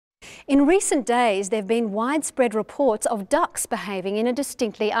In recent days, there have been widespread reports of ducks behaving in a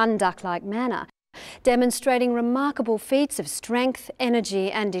distinctly unduck-like manner, demonstrating remarkable feats of strength,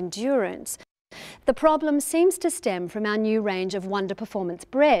 energy and endurance. The problem seems to stem from our new range of Wonder Performance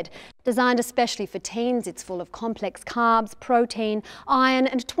bread. Designed especially for teens, it's full of complex carbs, protein, iron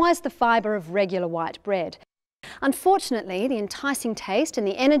and twice the fibre of regular white bread. Unfortunately, the enticing taste and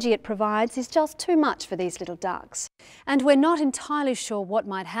the energy it provides is just too much for these little ducks. And we're not entirely sure what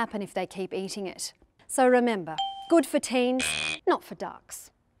might happen if they keep eating it. So remember, good for teens, not for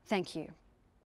ducks. Thank you.